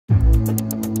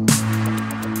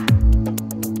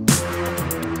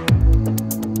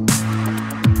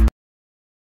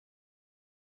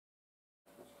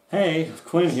Hey,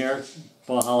 Quinn here,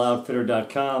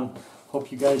 BalhalaOutfitter.com.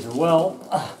 Hope you guys are well.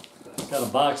 Got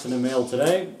a box in the mail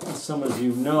today. As some of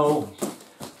you know,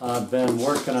 I've been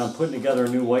working on putting together a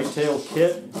new whitetail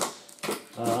kit.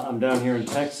 I'm down here in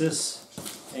Texas,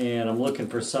 and I'm looking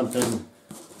for something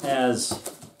as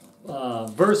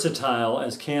versatile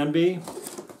as can be.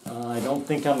 I don't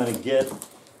think I'm going to get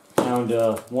down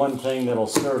to one thing that'll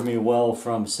serve me well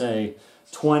from, say,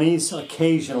 20s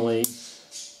occasionally.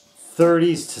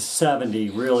 30s to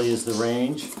 70 really is the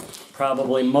range.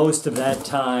 Probably most of that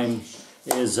time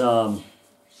is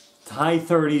high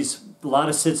 30s, a lot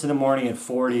of sits in the morning at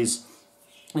 40s,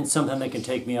 and something that can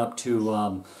take me up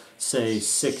to, say,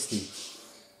 60.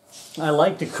 I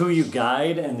like the Kuiu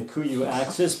guide and the Kuiu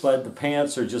axis, but the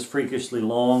pants are just freakishly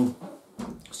long.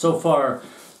 So far,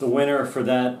 the winner for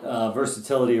that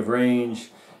versatility of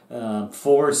range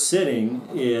for sitting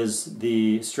is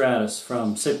the Stratus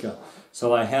from Sikta.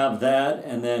 So I have that,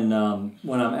 and then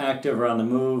when I'm active or on the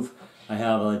move, I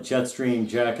have a Jetstream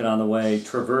jacket on the way,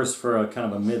 Traverse for a kind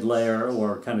of a mid-layer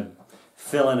or kind of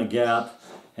fill in a gap,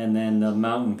 and then the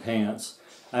mountain pants.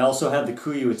 I also have the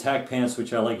Kuiu attack pants,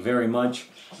 which I like very much.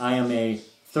 I am a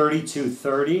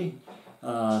 32-30,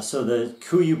 so the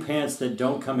Kuiu pants that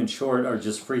don't come in short are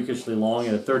just freakishly long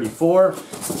at a 34.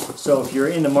 So if you're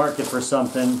in the market for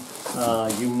something,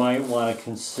 you might want to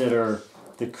consider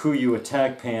the Kuiu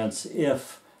attack pants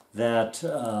if that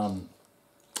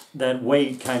that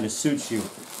weight kind of suits you.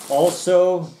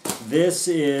 Also, this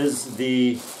is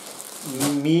the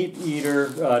Meat Eater,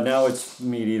 now it's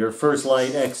Meat Eater, First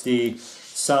Lite XD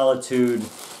Solitude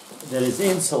that is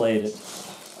insulated.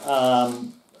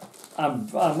 I'm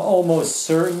almost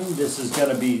certain this is going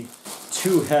to be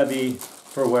too heavy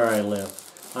for where I live.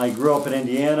 I grew up in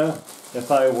Indiana.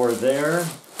 If I were there,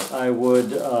 I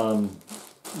would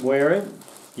wear it,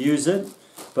 use it,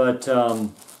 but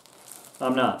I'm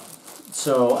not.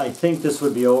 So I think this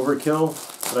would be overkill,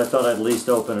 but I thought I'd at least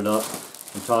open it up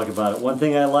and talk about it. One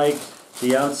thing I like,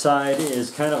 the outside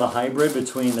is kind of a hybrid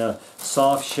between the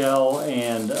soft shell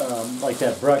and like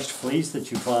that brushed fleece that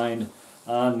you find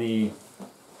on the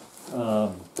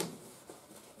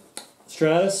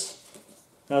Stratus.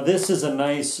 Now this is a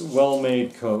nice,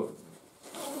 well-made coat.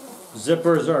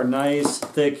 Zippers are nice,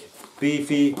 thick,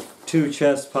 beefy, 2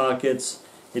 chest pockets.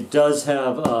 It does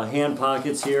have hand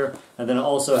pockets here, and then it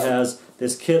also has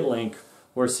this kit link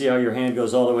where see how your hand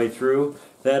goes all the way through.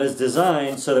 That is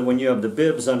designed so that when you have the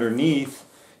bibs underneath,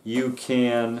 you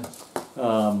can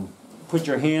put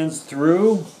your hands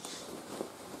through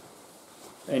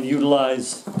and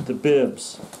utilize the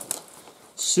bibs.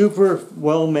 Super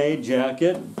well-made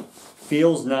jacket,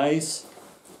 feels nice.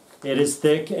 It is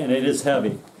thick and it is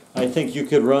heavy. I think you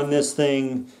could run this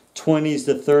thing 20s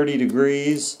to 30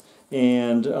 degrees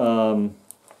and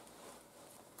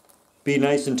be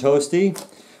nice and toasty.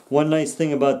 One nice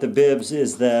thing about the bibs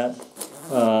is that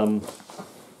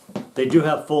they do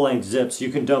have full-length zips. You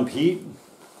can dump heat.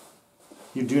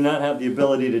 You do not have the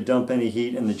ability to dump any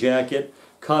heat in the jacket.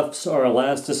 Cuffs are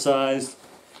elasticized,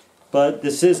 but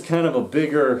this is kind of a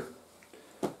bigger,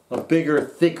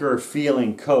 thicker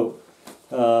feeling coat.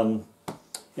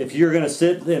 If you're going to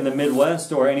sit in the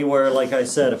Midwest or anywhere, like I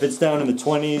said, if it's down in the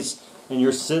 20s and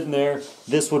you're sitting there,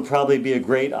 this would probably be a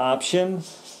great option.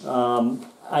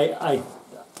 I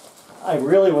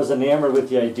really was enamored with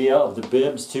the idea of the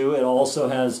bibs too. It also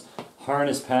has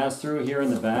harness pass-through here in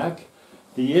the back.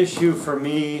 The issue for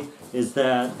me is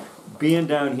that being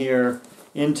down here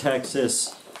in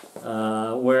Texas,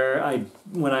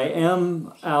 when I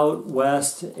am out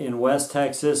west in West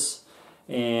Texas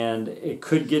and it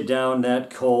could get down that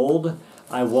cold,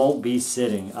 I won't be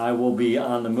sitting. I will be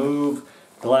on the move,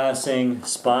 glassing,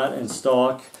 spot and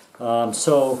stalk.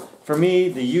 So for me,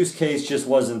 the use case just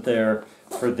wasn't there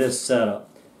for this setup.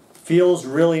 Feels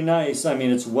really nice. I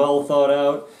mean, it's well thought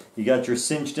out. You got your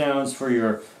cinch downs for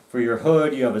your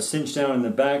hood. You have a cinch down in the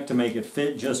back to make it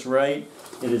fit just right.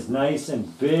 It is nice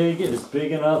and big. It is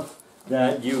big enough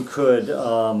that you could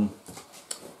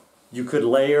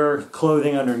layer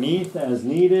clothing underneath as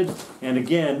needed. And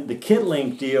again, the kit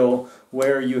link deal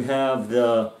where you have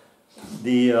the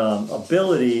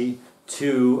ability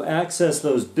to access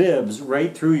those bibs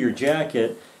right through your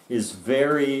jacket is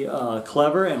very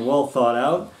clever and well thought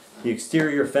out. The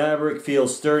exterior fabric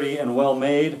feels sturdy and well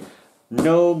made.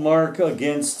 No mark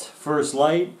against First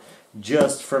Lite.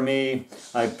 Just for me,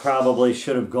 I probably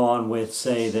should have gone with,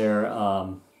 say, their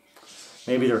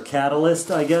maybe their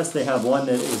Catalyst, I guess. They have one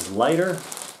that is lighter.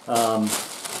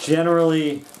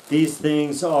 Generally, these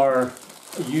things are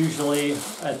usually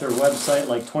at their website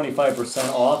like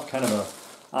 25% off, kind of a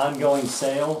ongoing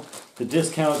sale. The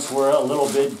discounts were a little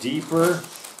bit deeper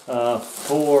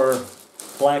for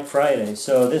Black Friday.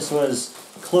 So this was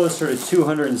closer to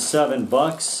 207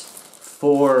 bucks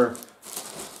for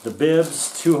the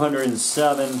bibs,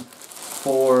 207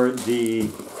 for the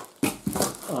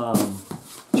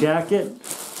jacket.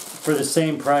 For the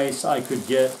same price, I could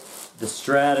get the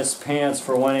Stratus pants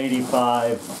for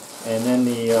 $185 and then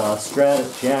the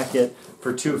Stratus jacket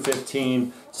for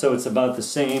 $215. So it's about the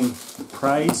same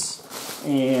price.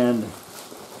 And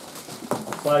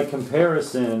by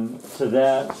comparison to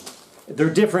that, they're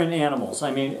different animals.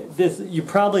 I mean, you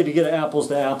probably, to get an apples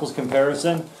to apples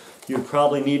comparison, you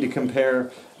probably need to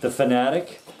compare the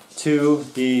Fanatic to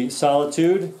the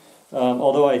Solitude.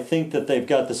 Although I think that they've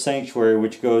got the Sanctuary,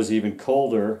 which goes even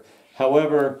colder.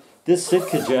 However, this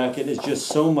Sikta jacket is just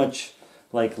so much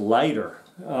like lighter.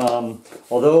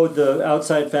 Although the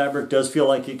outside fabric does feel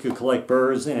like it could collect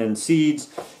burrs and seeds,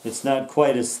 it's not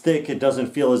quite as thick. It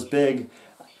doesn't feel as big.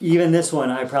 Even this one,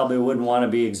 I probably wouldn't want to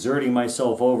be exerting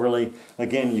myself overly.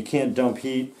 Again, you can't dump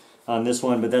heat on this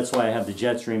one, but that's why I have the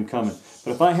jet stream coming.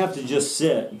 But if I have to just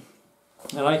sit,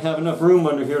 and I have enough room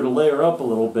under here to layer up a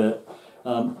little bit,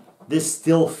 this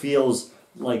still feels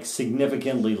like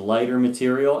significantly lighter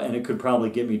material, and it could probably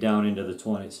get me down into the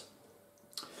 20s.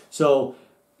 So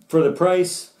for the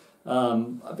price,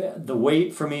 the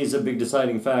weight for me is a big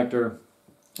deciding factor.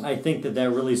 I think that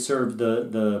really served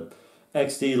the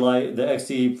XD Lite, the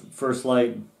XD First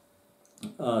Lite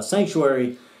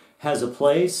Sanctuary has a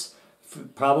place,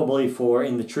 probably for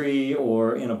in the tree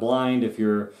or in a blind if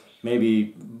you're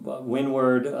maybe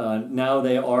windward. Now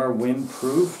they are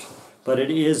windproofed, but it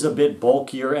is a bit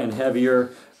bulkier and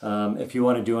heavier. If you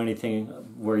want to do anything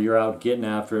where you're out getting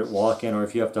after it, walking, or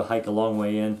if you have to hike a long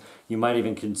way in, you might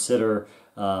even consider,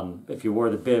 if you wore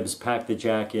the bibs, pack the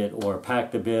jacket, or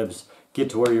pack the bibs, get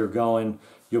to where you're going,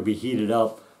 you'll be heated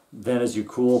up. Then as you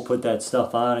cool, put that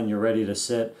stuff on and you're ready to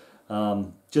sit.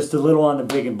 Just a little on the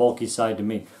big and bulky side to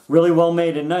me. Really well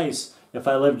made and nice. If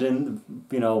I lived in,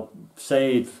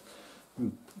 say,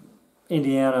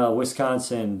 Indiana,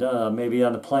 Wisconsin, maybe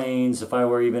on the plains, if I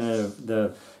were even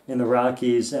in the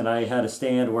Rockies and I had a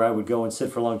stand where I would go and sit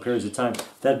for long periods of time,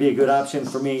 that'd be a good option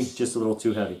for me, just a little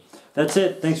too heavy. That's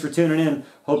it. Thanks for tuning in.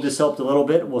 Hope this helped a little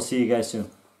bit. We'll see you guys soon.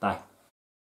 Bye.